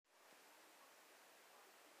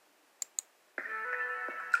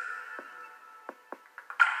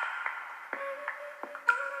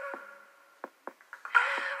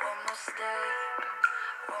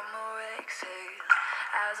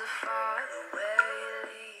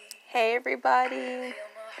Hey everybody,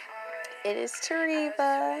 it is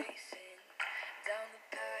Tariva.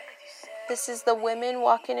 This is the Women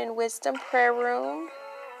Walking in Wisdom prayer room.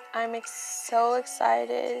 I'm so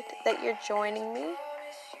excited that you're joining me.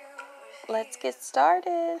 Let's get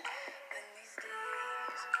started.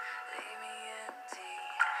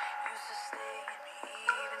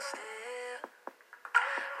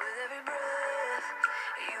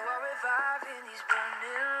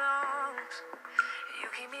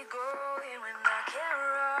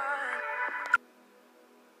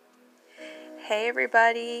 Hey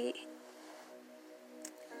everybody,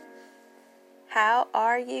 how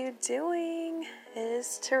are you doing? It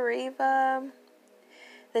is Tariva.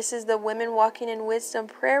 This is the Women Walking in Wisdom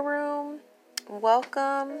prayer room.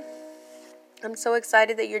 Welcome. I'm so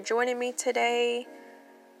excited that you're joining me today.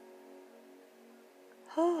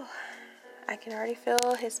 I can already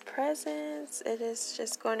feel his presence. It is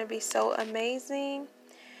just going to be so amazing.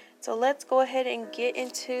 So let's go ahead and get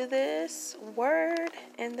into this word,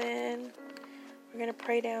 and then we're going to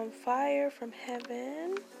pray down fire from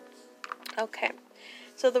heaven. Okay,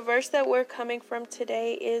 so the verse that we're coming from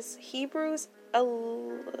today is Hebrews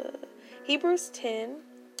 10.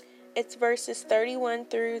 It's verses 31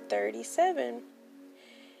 through 37.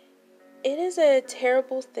 It is a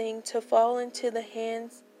terrible thing to fall into the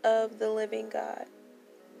hands of the living God.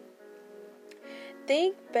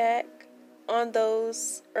 Think back on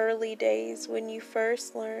those early days when you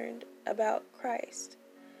first learned about Christ.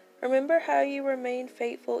 Remember how you remained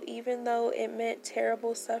faithful even though it meant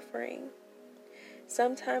terrible suffering.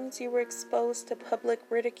 Sometimes you were exposed to public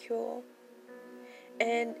ridicule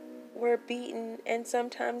and were beaten, and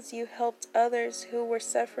sometimes you helped others who were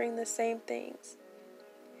suffering the same things.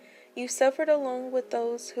 You suffered along with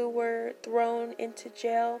those who were thrown into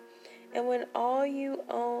jail, and when all you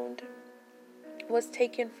owned was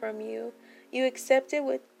taken from you, you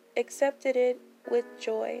accepted it with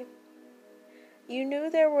joy. You knew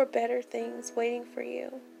there were better things waiting for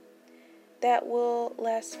you that will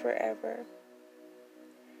last forever.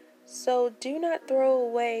 So do not throw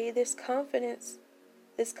away this confidence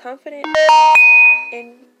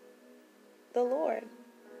in the Lord.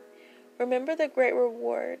 Remember the great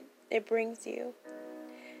reward it brings you.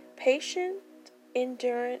 Patient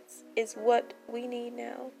endurance is what we need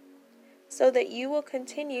now, so that you will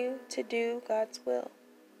continue to do God's will.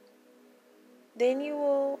 Then you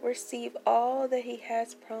will receive all that He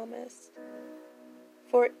has promised.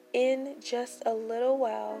 For in just a little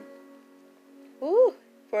while,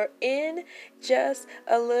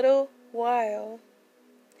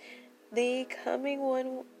 the coming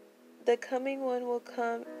one will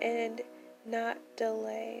come and not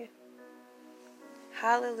delay.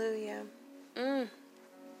 Hallelujah.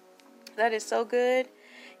 That is so good.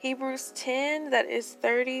 Hebrews 10, that is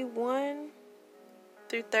 31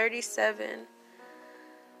 through 37.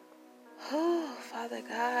 Oh, Father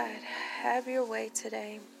God, have your way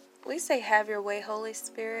today. We say have your way, Holy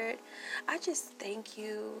Spirit. I just thank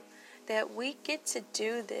you that we get to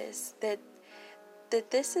do this, that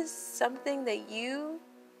this is something that you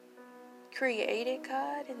created,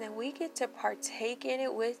 God, and that we get to partake in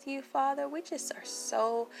it with you, Father. We just are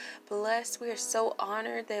so blessed. We are so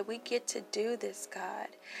honored that we get to do this, God,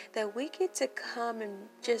 that we get to come and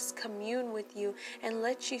just commune with you and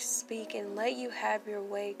let you speak and let you have your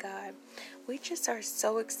way, God. We just are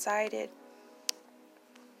so excited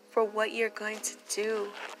for what you're going to do,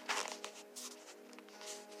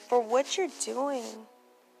 for what you're doing,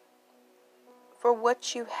 for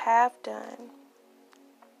what you have done.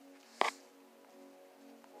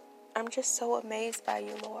 I'm just so amazed by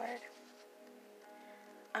you, Lord.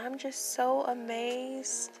 I'm just so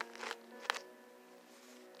amazed.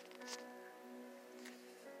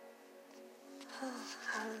 Oh,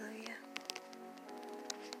 hallelujah.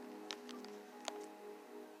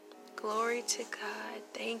 Glory to God.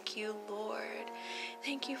 Thank you, Lord.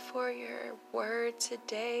 Thank you for your word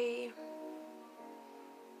today.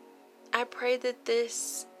 I pray that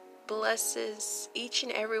this blesses each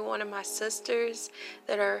and every one of my sisters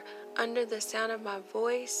that are under the sound of my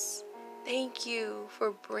voice. Thank you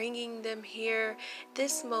for bringing them here,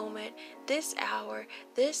 this moment, this hour,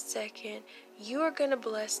 this second. You are going to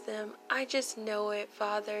bless them. I just know it,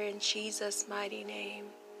 Father, in Jesus' mighty name.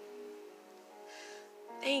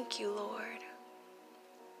 Thank you, Lord.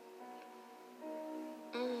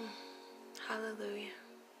 Hallelujah.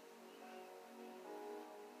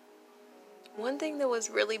 One thing that was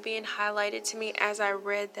really being highlighted to me as I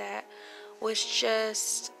read that was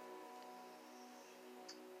just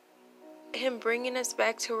Him bringing us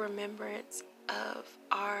back to remembrance of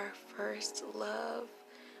our first love,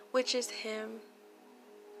 which is Him.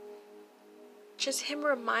 just Him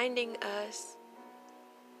reminding us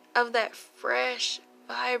of that fresh,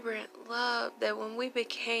 vibrant love that when we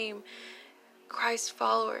became Christ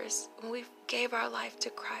followers, when we gave our life to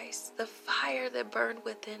Christ, the fire that burned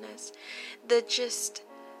within us, the just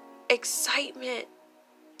excitement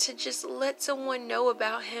to just let someone know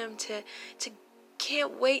about Him, to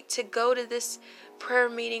can't wait to go to this prayer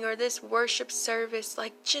meeting or this worship service,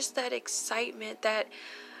 like just that excitement, that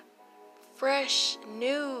fresh,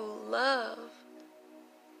 new love.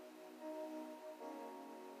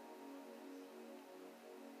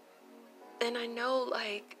 And I know,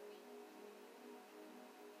 like,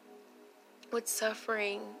 with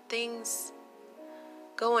suffering, things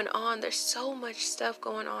going on, there's so much stuff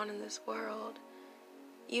going on in this world.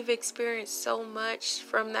 You've experienced so much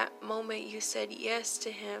from that moment you said yes to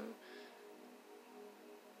Him.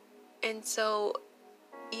 And so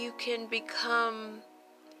you can become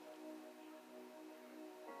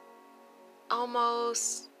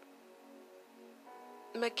almost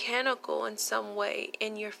mechanical in some way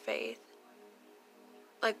in your faith.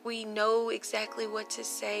 Like, we know exactly what to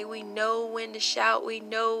say. We know when to shout. We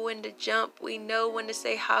know when to jump. We know when to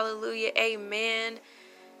say hallelujah, amen.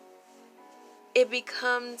 It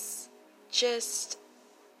becomes just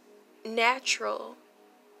natural.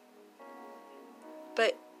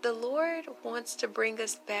 But the Lord wants to bring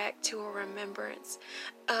us back to a remembrance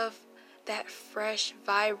of that fresh,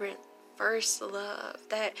 vibrant first love,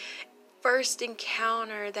 that first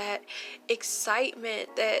encounter, that excitement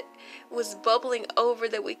that was bubbling over,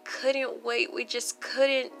 that we couldn't wait. We just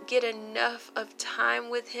couldn't get enough of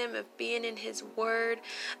time with Him, of being in His Word,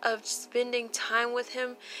 of spending time with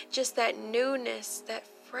Him. Just that newness, that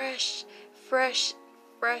freshness.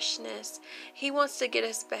 He wants to get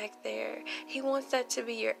us back there. He wants that to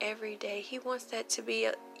be your everyday. He wants that to be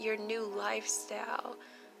your new lifestyle.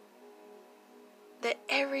 That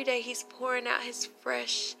every day He's pouring out His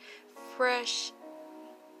fresh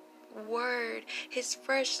word, His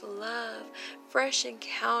fresh love, fresh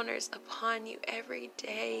encounters upon you every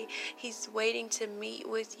day. He's waiting to meet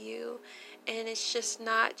with you, and it's just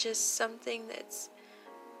not just something that's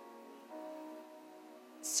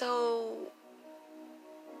so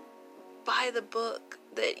by the book,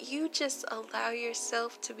 that you just allow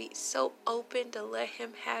yourself to be so open to let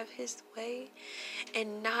Him have His way,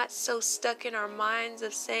 and not so stuck in our minds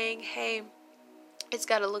of saying, hey, it's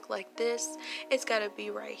got to look like this. It's got to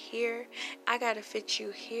be right here. I got to fit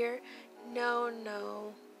you here.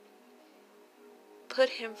 No. Put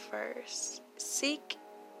Him first. Seek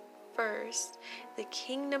first the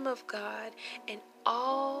kingdom of God and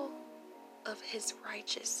all of His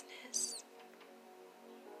righteousness.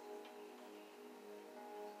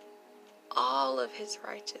 All of His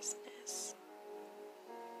righteousness.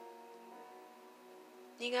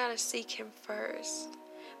 You got to seek Him first.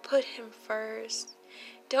 Put Him first.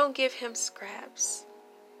 Don't give Him scraps.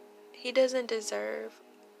 He doesn't deserve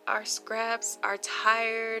our scraps, our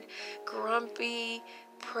tired, grumpy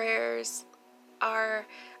prayers,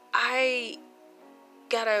 I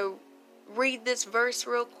gotta read this verse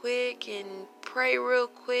real quick and pray real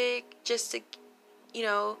quick just to,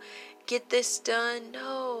 get this done.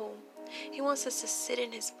 No. He wants us to sit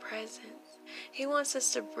in His presence. He wants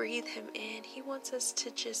us to breathe Him in. He wants us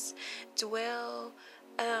to just dwell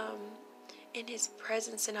in His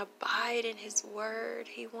presence and abide in His word.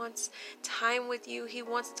 He wants time with you. He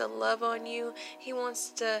wants to love on you. He wants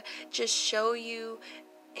to just show you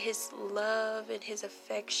His love and His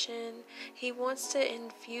affection. He wants to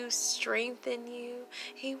infuse strength in you.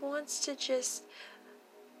 He wants to just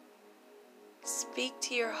speak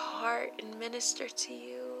to your heart and minister to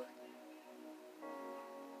you.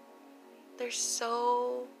 There's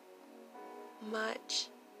so much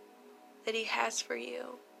that He has for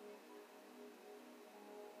you.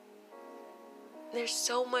 There's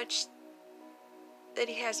so much that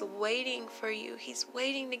He has waiting for you. He's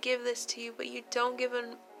waiting to give this to you, but you don't give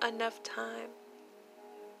Him enough time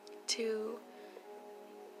to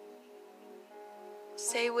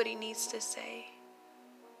say what He needs to say.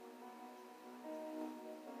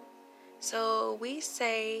 So we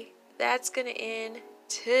say that's going to end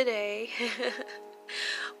today.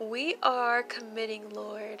 We are committing,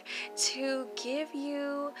 Lord, to give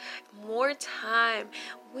you more time.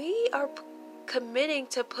 We are committing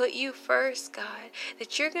to put you first, God,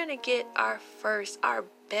 that you're going to get our first, our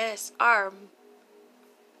best, our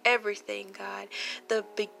everything, God. The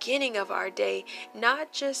beginning of our day,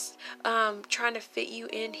 not just trying to fit you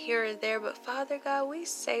in here or there, but Father God, we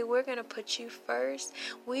say we're going to put you first.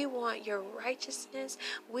 We want your righteousness.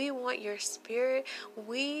 We want your spirit.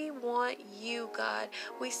 We want you, God.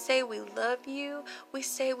 We say we love you. We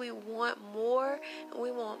say we want more.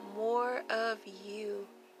 We want more of you.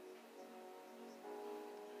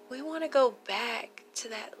 We want to go back to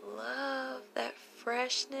that love, that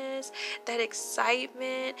freshness, that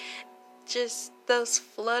excitement, just those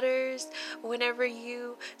flutters whenever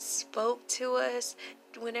you spoke to us,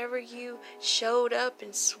 whenever you showed up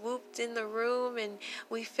and swooped in the room, and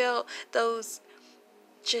we felt those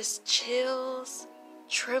just chills,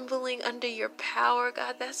 trembling under your power,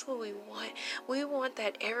 God. That's what we want. We want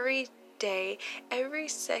that every day, every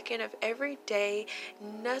second of every day,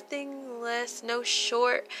 nothing less, no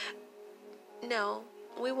short. No,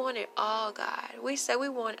 we want it all, God. We say we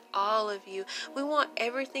want all of you. We want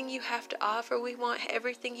everything you have to offer. We want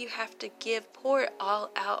everything you have to give. Pour it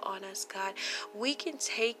all out on us, God. We can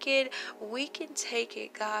take it. We can take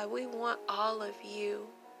it, God. We want all of you.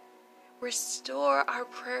 Restore our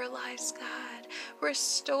prayer lives, God.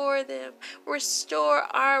 Restore them. Restore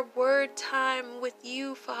our word time with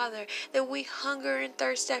you, Father. That we hunger and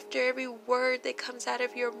thirst after every word that comes out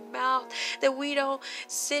of your mouth. That we don't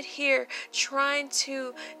sit here trying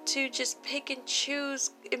to just pick and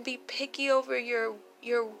choose and be picky over your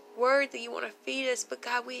word that you want to feed us. But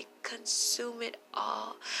God, we consume it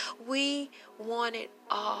all. We want it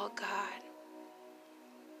all, God.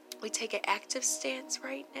 We take an active stance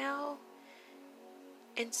right now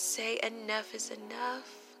and say enough is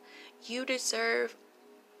enough. You deserve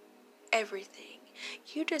everything.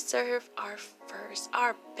 You deserve our first,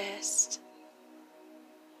 our best.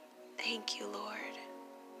 Thank you, Lord.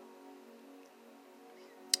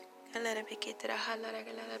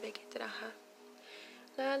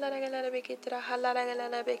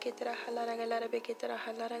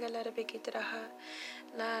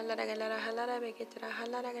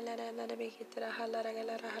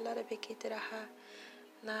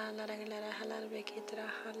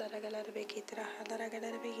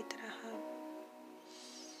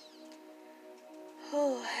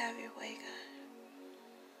 Oh, have your way, God.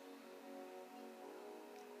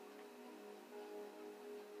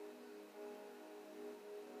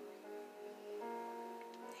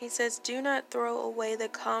 He says, do not throw away the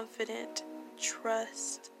confident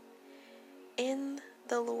trust in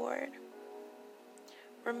the Lord.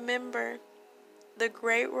 Remember the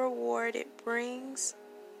great reward it brings,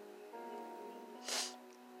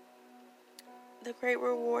 the great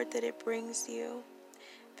reward that it brings you.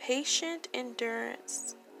 Patient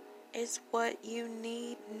endurance is what you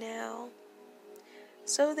need now,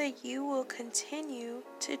 so that you will continue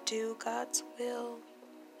to do God's will.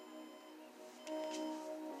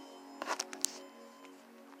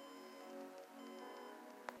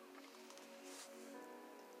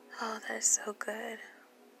 Oh, that is so good.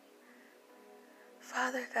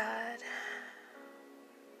 Father God,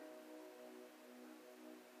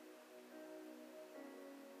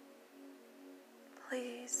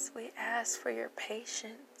 please, we ask for your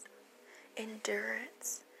patience,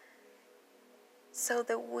 endurance, so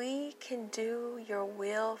that we can do your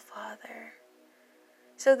will, Father.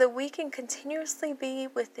 So that we can continuously be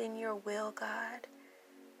within your will, God.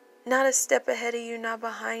 Not a step ahead of you, not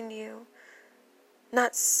behind you.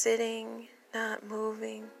 Not sitting, not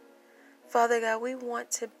moving. Father God, we want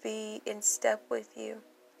to be in step with you.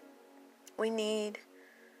 We need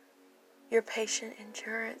your patient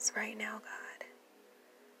endurance right now, God.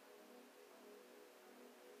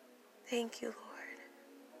 Thank you, Lord.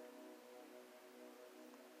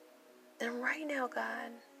 And right now,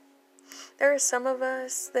 God, there are some of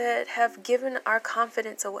us that have given our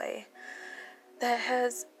confidence away, that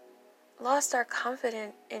has lost our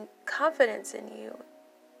confidence in you,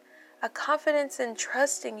 a confidence in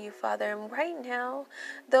trusting you, Father. And right now,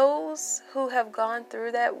 those who have gone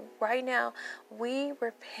through that, right now, we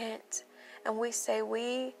repent and we say,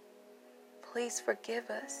 please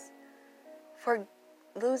forgive us for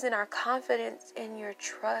losing our confidence in your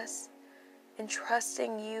trust and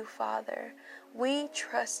trusting you, Father. We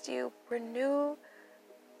trust you. Renew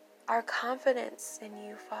our confidence in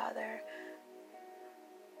you, Father.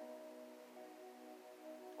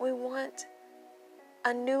 We want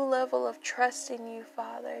a new level of trust in you,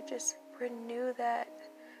 Father. Just renew that.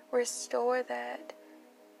 Restore that.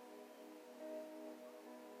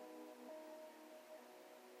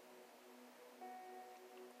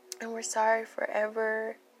 And we're sorry for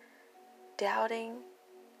ever doubting.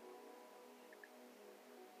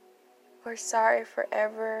 We're sorry for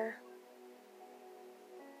ever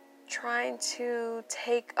trying to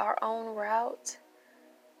take our own route,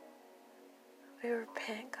 we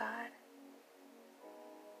repent, God.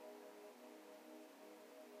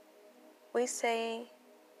 We say,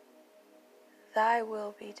 thy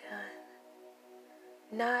will be done.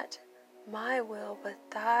 Not my will, but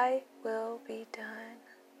thy will be done.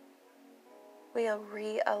 We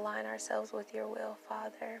realign ourselves with your will,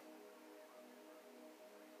 Father.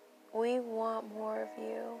 We want more of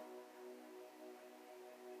you.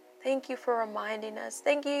 Thank you for reminding us.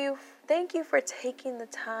 Thank you for taking the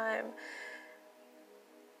time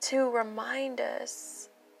to remind us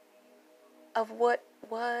of what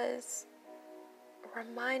was,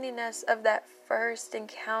 reminding us of that first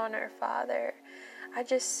encounter, Father. I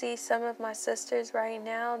just see some of my sisters right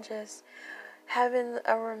now just having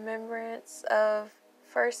a remembrance of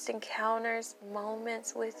first encounters,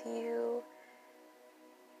 moments with you.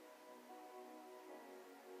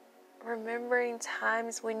 Remembering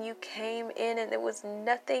times when you came in and it was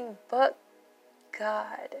nothing but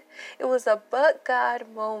God. It was a but God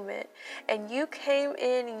moment. And you came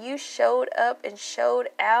in and you showed up and showed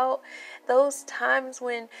out. Those times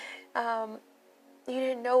when you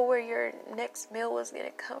didn't know where your next meal was going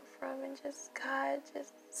to come from. And just God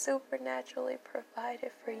just supernaturally provided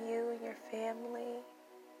for you and your family.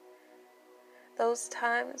 Those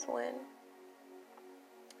times when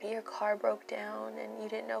your car broke down and you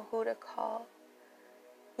didn't know who to call.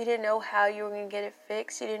 You didn't know how you were going to get it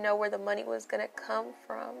fixed. You didn't know where the money was going to come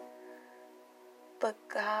from. But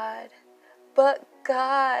God,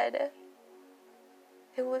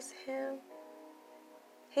 it was Him.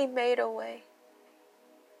 He made a way.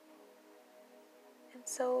 And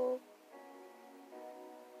so,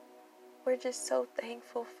 we're just so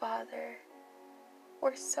thankful, Father.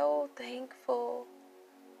 We're so thankful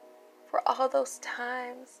for all those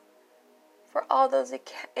times, for all those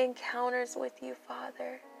encounters with you,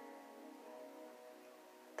 Father.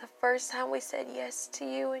 The first time we said yes to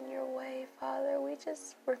you in your way, Father, we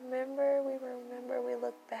just remember, we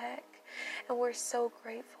look back, and we're so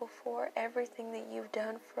grateful for everything that you've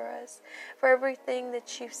done for us, for everything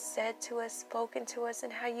that you've said to us, spoken to us,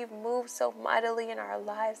 and how you've moved so mightily in our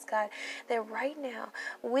lives, God, that right now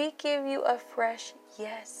we give you a fresh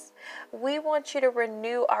yes. We want you to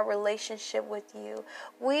renew our relationship with you.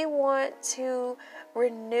 We want to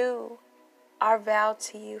renew our vow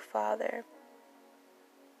to you, Father.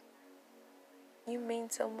 You mean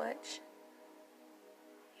so much.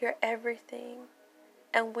 You're everything.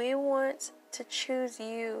 And we want to choose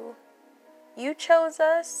you. You chose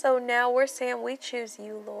us, so now we're saying we choose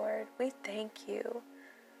you, Lord. We thank you.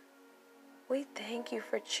 We thank you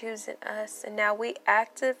for choosing us. And now we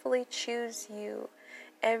actively choose you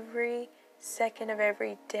every second of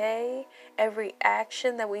every day, every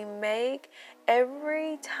action that we make,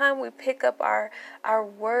 every time we pick up our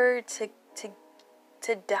word to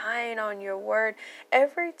dine on your word.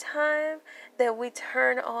 Every time that we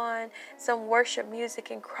turn on some worship music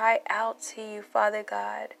and cry out to you, Father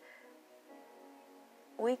God,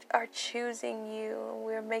 we are choosing you, and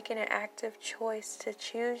we're making an active choice to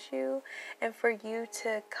choose you and for you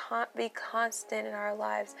to be constant in our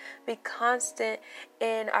lives, be constant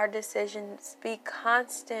in our decisions, be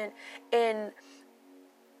constant in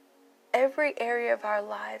every area of our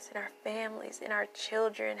lives, in our families, in our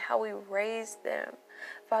children, how we raise them,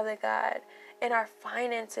 Father God, in our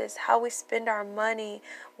finances, how we spend our money,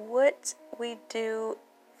 what we do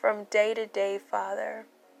from day to day, Father.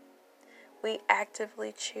 We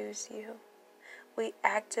actively choose you. We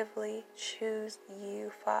actively choose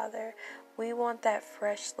you, Father. We want that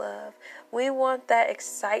fresh love. We want that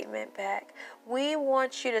excitement back. We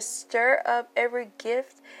want you to stir up every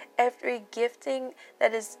gift, every gifting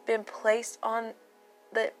that has been placed on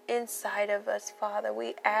the inside of us, Father.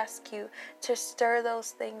 We ask you to stir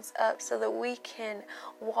those things up so that we can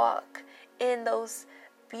walk in those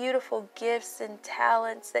beautiful gifts and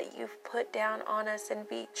talents that you've put down on us and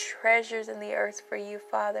be treasures in the earth for you,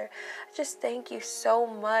 Father. I just thank you so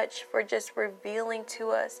much for just revealing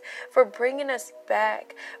to us, for bringing us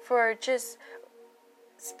back, for just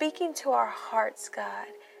speaking to our hearts, God.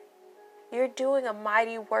 You're doing a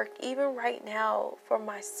mighty work even right now for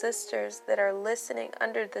my sisters that are listening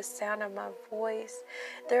under the sound of my voice.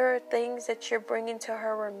 There are things that you're bringing to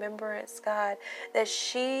her remembrance, God, that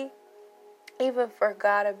she even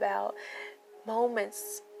forgot about,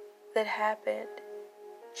 moments that happened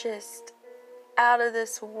just out of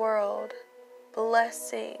this world,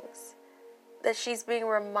 blessings that she's being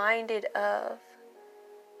reminded of,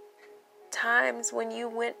 times when you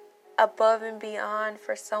went above and beyond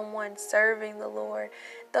for someone serving the Lord.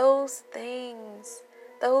 Those things,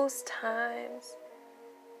 those times,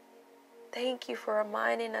 Thank you for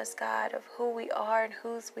reminding us, God, of who we are and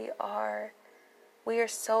whose we are. We are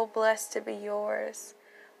so blessed to be yours.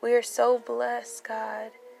 We are so blessed,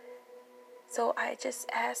 God. So I just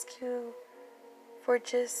ask you for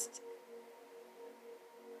just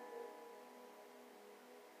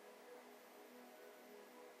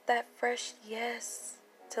that fresh yes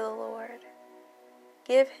to the Lord.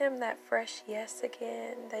 Give him that fresh yes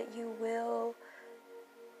again, that you will,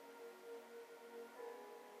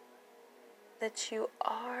 that you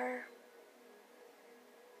are.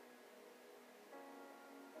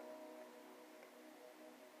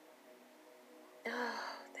 Oh,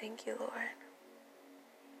 thank you, Lord.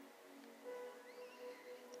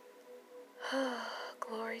 Oh,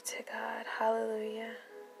 glory to God. Hallelujah.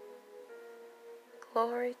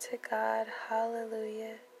 Glory to God.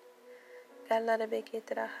 Hallelujah.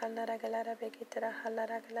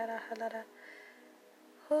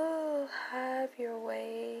 Oh, have your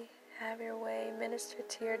way. Have your way. Minister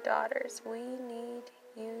to your daughters. We need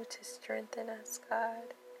you to strengthen us,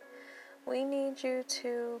 God. We need you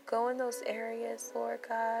to go in those areas, Lord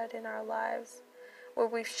God, in our lives where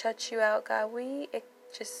we've shut you out, God. We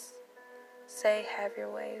just say, have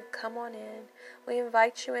your way. Come on in. We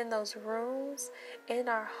invite you in those rooms in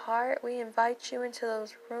our heart. We invite you into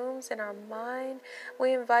those rooms in our mind.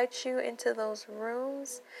 We invite you into those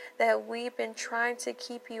rooms that we've been trying to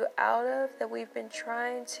keep you out of, that we've been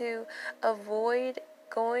trying to avoid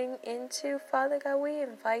going into. Father God, we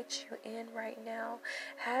invite you in right now.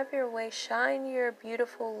 Have your way. Shine your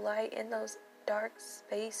beautiful light in those dark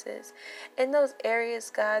spaces, in those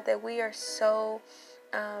areas, God, that we are so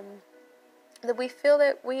that we feel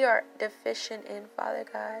that we are deficient in, Father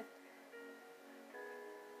God.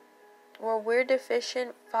 Where we're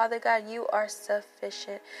deficient, Father God, you are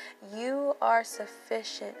sufficient. You are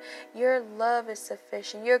sufficient. Your love is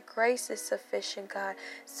sufficient. Your grace is sufficient, God.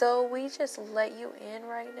 So we just let you in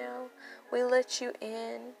right now. We let you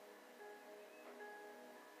in.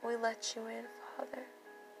 We let you in, Father.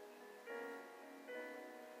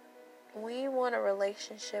 We want a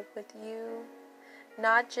relationship with you,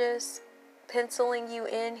 not just penciling you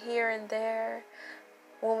in here and there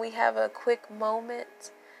when we have a quick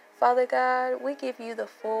moment. Father God, we give you the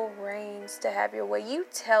full reins to have your way. You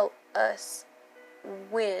tell us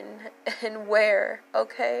when and where,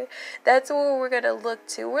 okay? That's what we're going to look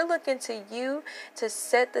to. We're looking to you to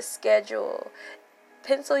set the schedule.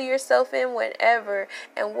 Pencil yourself in whenever,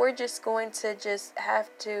 and we're just going to just have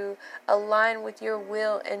to align with your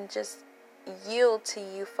will and just yield to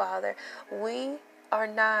you, Father. We are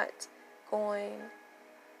not going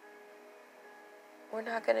We're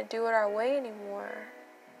not going to do it our way anymore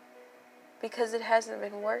because it hasn't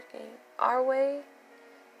been working. Our way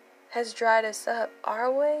has dried us up. Our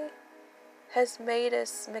way has made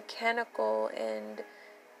us mechanical and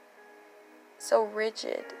so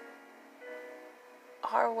rigid.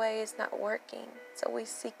 Our way is not working, so we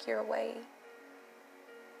seek your way.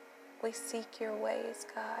 We seek your ways,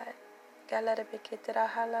 God. La la la la la bekitra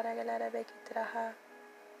ha la la la la bekitra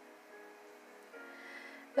ha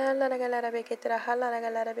la la la la la la bekitra ha la la la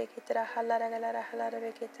la bekitra ha la la la la bekitra ha la la la la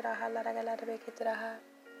bekitra ha la la la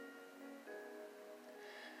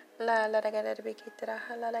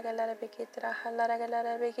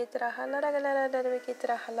la bekitra ha la la la la bekitra ha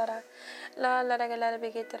la la la la la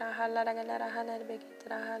bekitra ha la la la la ha la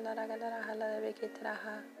bekitra ha la la la ha la bekitra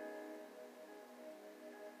ha.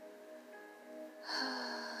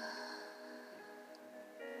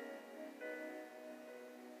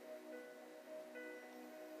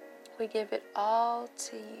 We give it all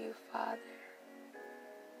to you, Father.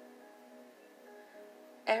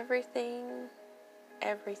 Everything,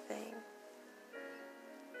 everything.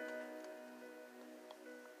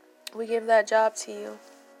 We give that job to you.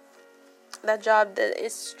 That job that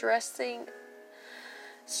is stressing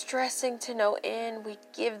to no end. We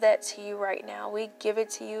give that to you right now. We give it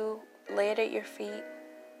to you. Lay it at your feet.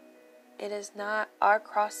 It is not our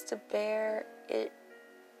cross to bear. It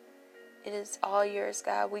is all yours,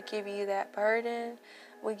 God. We give you that burden.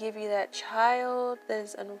 We give you that child that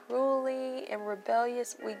is unruly and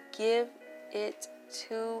rebellious. We give it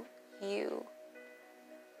to you.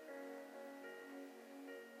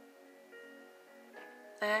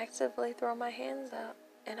 I actively throw my hands up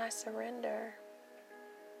and I surrender.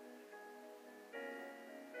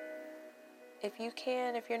 If you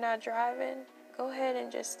can, if you're not driving, go ahead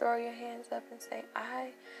and just throw your hands up and say,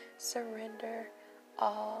 I surrender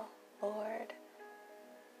all, Lord.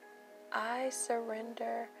 I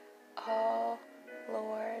surrender all,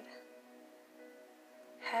 Lord.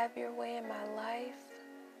 Have your way in my life.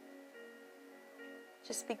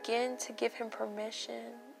 Just begin to give him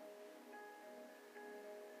permission.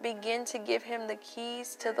 Begin to give him the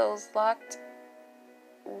keys to those locked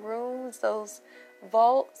rooms, those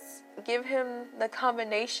vaults. Give him the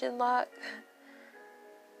combination lock.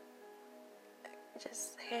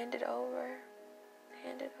 Just hand it over.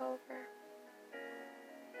 Hand it over.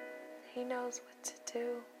 He knows what to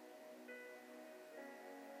do.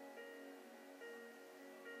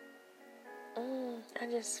 I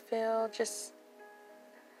just feel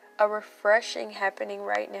a refreshing happening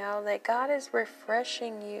right now, that God is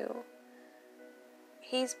refreshing you.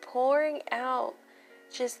 He's pouring out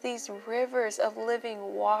just these rivers of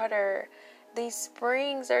living water. These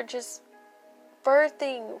springs are just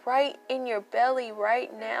birthing right in your belly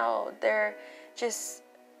right now. They're just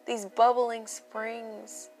these bubbling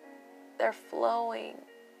springs. They're flowing.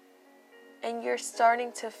 And you're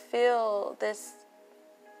starting to feel this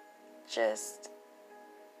just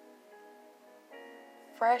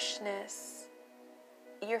freshness.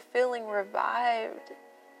 You're feeling revived.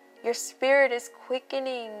 Your spirit is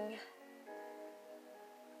quickening.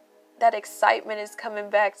 That excitement is coming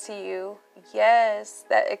back to you. Yes,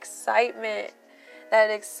 that excitement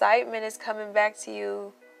is coming back to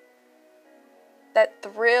you. That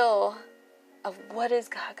thrill of what is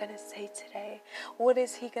God going to say today? What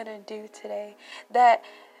is he going to do today? That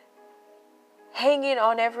hanging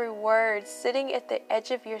on every word, sitting at the edge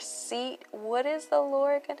of your seat. What is the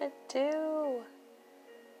Lord going to do?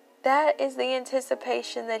 That is the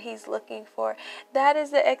anticipation that he's looking for. That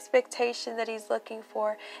is the expectation that he's looking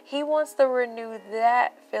for. He wants to renew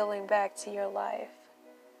that feeling back to your life.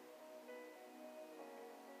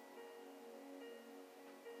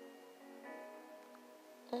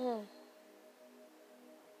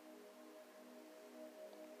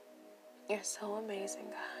 You're so amazing,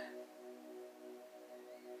 God.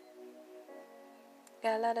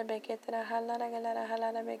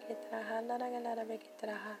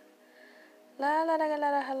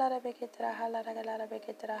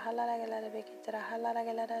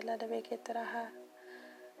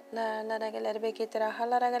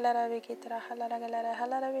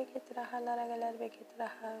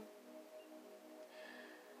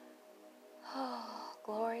 Oh,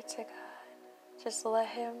 glory to God. Just let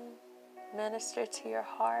him minister to your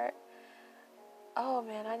heart. Oh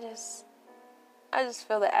man, I just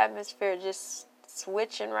feel the atmosphere just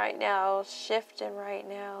switching right now, shifting right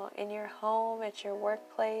now, in your home, at your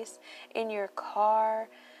workplace, in your car,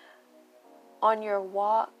 on your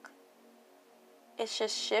walk. It's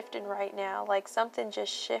just shifting right now, like something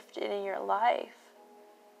just shifted in your life.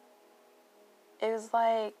 It was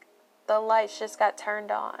like the lights just got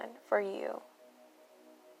turned on for you.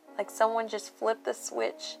 Like someone just flipped the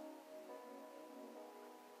switch.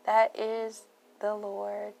 That is the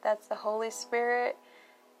Lord. That's the Holy Spirit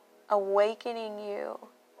awakening you,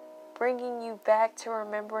 bringing you back to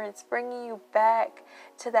remembrance, bringing you back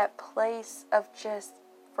to that place of just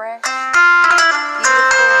fresh,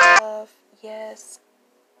 beautiful love. Yes,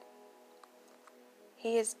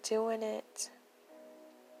 he is doing it.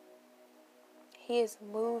 He is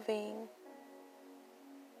moving.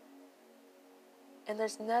 And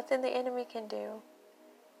there's nothing the enemy can do.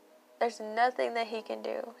 There's nothing that he can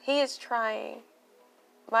do. He is trying.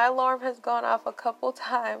 My alarm has gone off a couple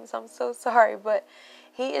times. I'm so sorry, but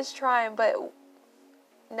he is trying. But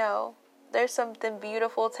no, there's something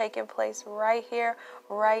beautiful taking place right here,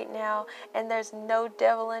 right now. And there's no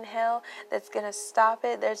devil in hell that's going to stop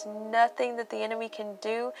it. There's nothing that the enemy can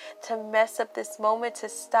do to mess up this moment, to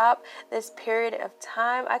stop this period of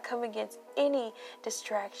time. I come against any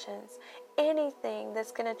distractions, anything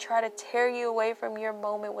that's going to try to tear you away from your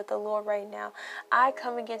moment with the Lord right now. I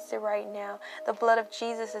come against it right now. The blood of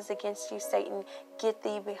Jesus is against you, Satan. Get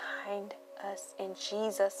thee behind us in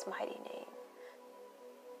Jesus' mighty name.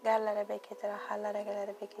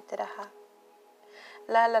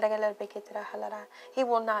 He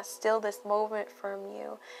will not steal this moment from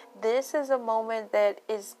you. This is a moment that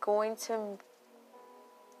is going to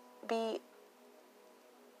be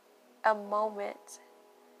a moment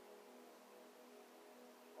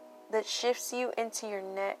that shifts you into your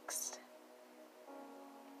next.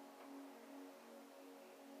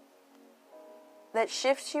 That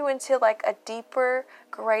shifts you into like a deeper,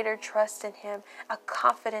 greater trust in him, a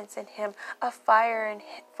confidence in him, a fire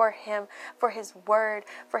for him, for his word,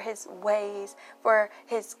 for his ways, for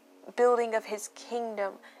his building of his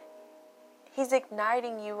kingdom. He's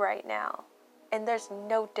igniting you right now, and there's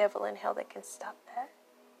no devil in hell that can stop that.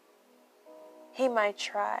 He might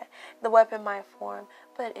try, the weapon might form,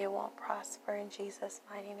 but it won't prosper in Jesus'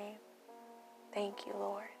 mighty name. Thank you,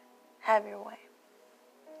 Lord. Have your way.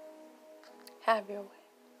 Have your way.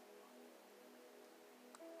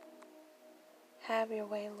 Have your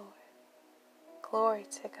way, Lord. Glory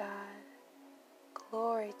to God.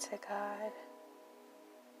 Glory to God.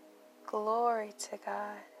 Glory to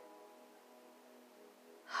God.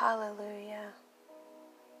 Hallelujah.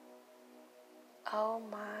 Oh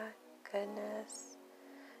my goodness.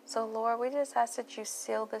 So Lord, we just ask that you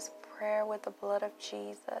seal this prayer with the blood of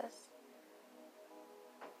Jesus.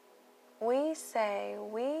 We say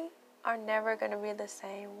we are never going to be the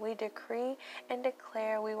same. We decree and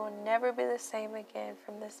declare we will never be the same again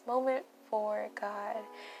from this moment forward, God.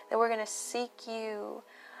 That we're going to seek you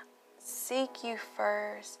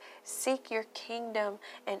first. Seek your kingdom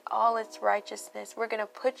and all its righteousness. We're going to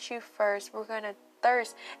put you first. We're going to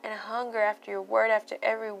thirst and hunger after your word, after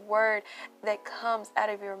every word that comes out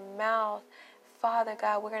of your mouth. Father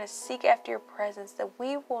God, we're going to seek after your presence, that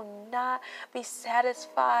we will not be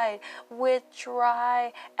satisfied with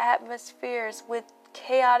dry atmospheres, with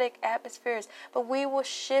chaotic atmospheres, but we will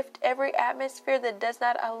shift every atmosphere that does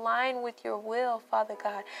not align with your will, Father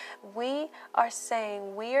God. We are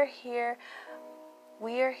saying we are here,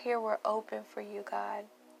 we're open for you, God.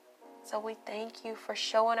 So we thank you for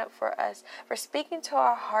showing up for us, for speaking to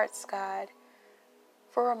our hearts, God,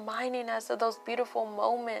 for reminding us of those beautiful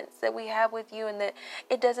moments that we have with you, and that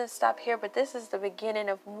it doesn't stop here, but this is the beginning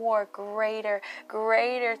of more greater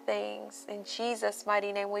things. In Jesus'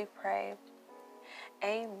 mighty name we pray.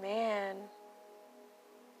 Amen.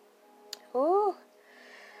 Ooh.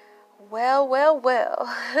 Well.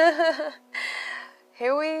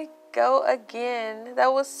 Here we go again.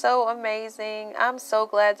 That was so amazing. I'm so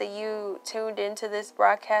glad that you tuned into this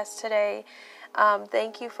broadcast today.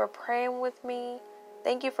 Thank you for praying with me.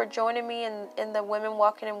 Thank you for joining me in the Women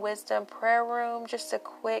Walking in Wisdom prayer room. Just a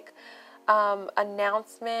quick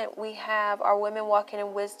announcement. We have our Women Walking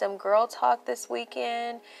in Wisdom Girl Talk this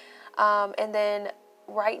weekend. And then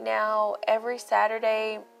right now, every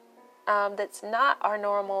Saturday, that's not our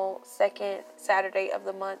normal second Saturday of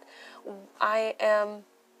the month, I am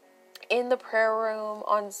in the prayer room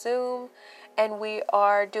on Zoom, and we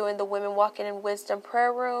are doing the Women Walking in Wisdom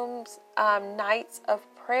prayer rooms, nights of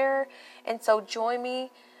prayer. And so join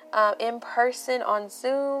me in person on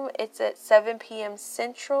Zoom. It's at 7 p.m.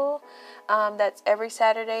 Central. That's every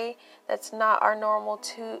Saturday. That's not our normal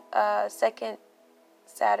second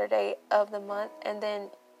Saturday of the month. And then,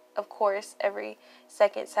 of course, every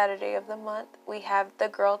second Saturday of the month, we have the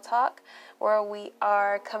Girl Talk, where we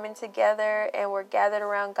are coming together and we're gathered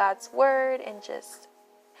around God's Word and just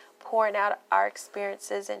pouring out our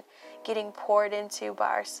experiences and getting poured into by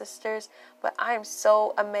our sisters. But I am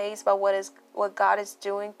so amazed by what God is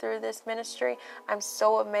doing through this ministry. I'm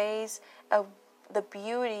so amazed of the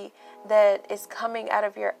beauty that is coming out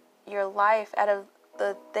of your life, out of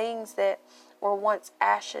the things that were once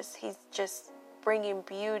ashes. He's just bringing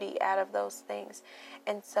beauty out of those things.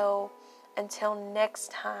 And so until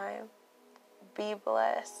next time, be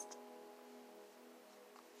blessed.